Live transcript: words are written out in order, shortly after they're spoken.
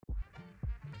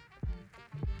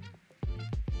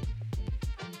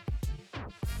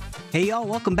Hey y'all,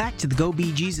 welcome back to the Go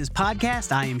Be Jesus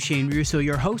podcast. I am Shane Russo,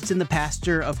 your host and the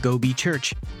pastor of Go Be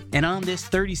Church. And on this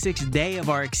 36th day of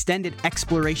our extended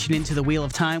exploration into the Wheel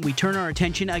of Time, we turn our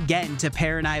attention again to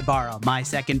Perrin, my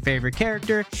second favorite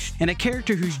character, and a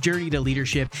character whose journey to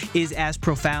leadership is as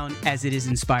profound as it is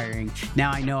inspiring.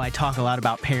 Now, I know I talk a lot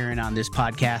about Perrin on this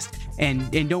podcast,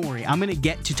 and don't worry, I'm going to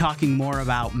get to talking more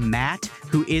about Matt,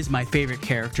 who is my favorite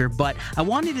character, but I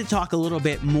wanted to talk a little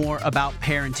bit more about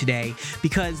Perrin today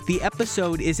because the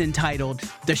episode is entitled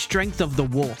The Strength of the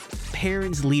Wolf,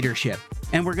 Perrin's Leadership.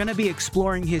 And we're going to be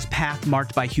exploring his path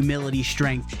marked by humility,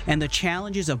 strength, and the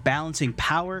challenges of balancing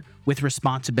power with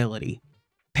responsibility.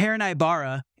 Perrin,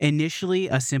 initially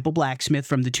a simple blacksmith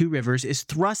from the Two Rivers, is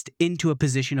thrust into a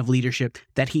position of leadership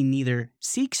that he neither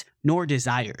seeks nor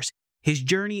desires. His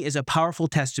journey is a powerful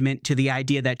testament to the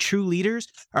idea that true leaders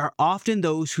are often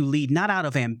those who lead not out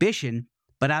of ambition,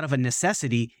 but out of a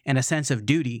necessity and a sense of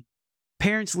duty.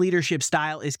 Perrin's leadership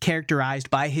style is characterized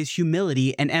by his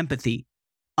humility and empathy.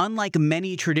 Unlike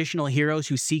many traditional heroes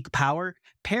who seek power,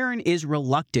 Perrin is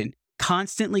reluctant,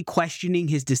 constantly questioning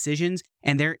his decisions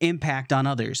and their impact on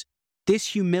others. This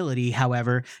humility,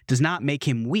 however, does not make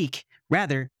him weak.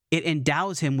 Rather, it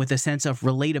endows him with a sense of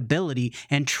relatability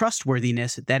and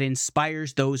trustworthiness that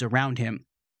inspires those around him.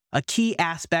 A key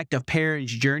aspect of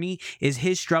Perrin's journey is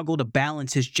his struggle to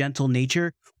balance his gentle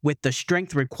nature with the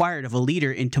strength required of a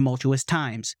leader in tumultuous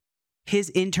times. His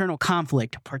internal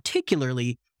conflict,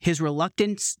 particularly his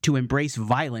reluctance to embrace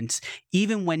violence,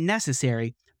 even when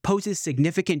necessary, poses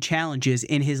significant challenges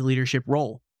in his leadership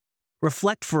role.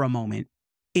 Reflect for a moment.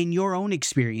 In your own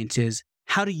experiences,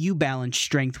 how do you balance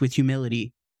strength with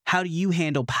humility? How do you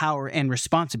handle power and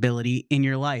responsibility in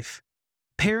your life?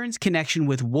 Perrin's connection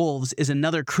with wolves is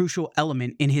another crucial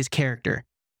element in his character.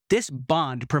 This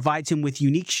bond provides him with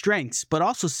unique strengths, but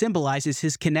also symbolizes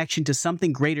his connection to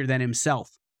something greater than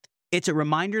himself. It's a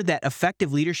reminder that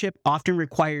effective leadership often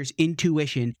requires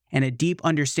intuition and a deep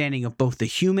understanding of both the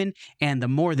human and the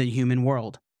more than human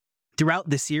world. Throughout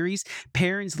the series,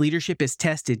 Perrin's leadership is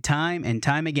tested time and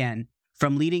time again.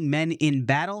 From leading men in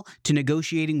battle to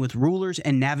negotiating with rulers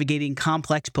and navigating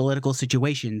complex political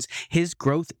situations, his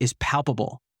growth is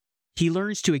palpable. He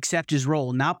learns to accept his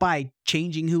role not by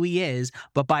changing who he is,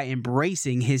 but by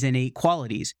embracing his innate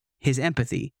qualities, his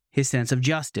empathy, his sense of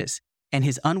justice, and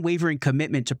his unwavering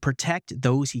commitment to protect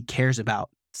those he cares about.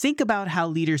 Think about how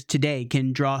leaders today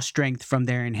can draw strength from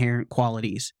their inherent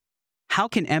qualities. How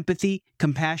can empathy,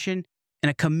 compassion, and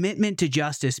a commitment to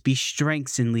justice be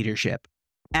strengths in leadership?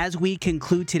 As we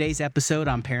conclude today's episode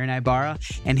on Perrin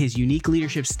and his unique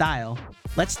leadership style,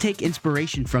 let's take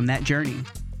inspiration from that journey.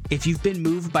 If you've been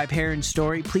moved by Perrin's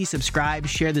story, please subscribe,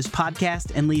 share this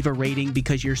podcast, and leave a rating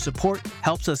because your support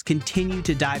helps us continue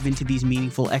to dive into these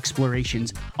meaningful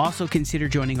explorations. Also, consider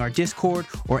joining our Discord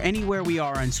or anywhere we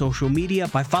are on social media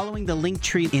by following the link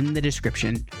tree in the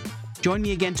description. Join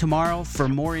me again tomorrow for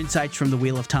more insights from the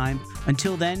Wheel of Time.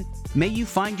 Until then, may you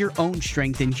find your own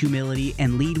strength and humility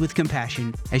and lead with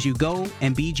compassion as you go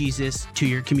and be Jesus to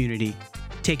your community.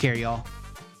 Take care, y'all.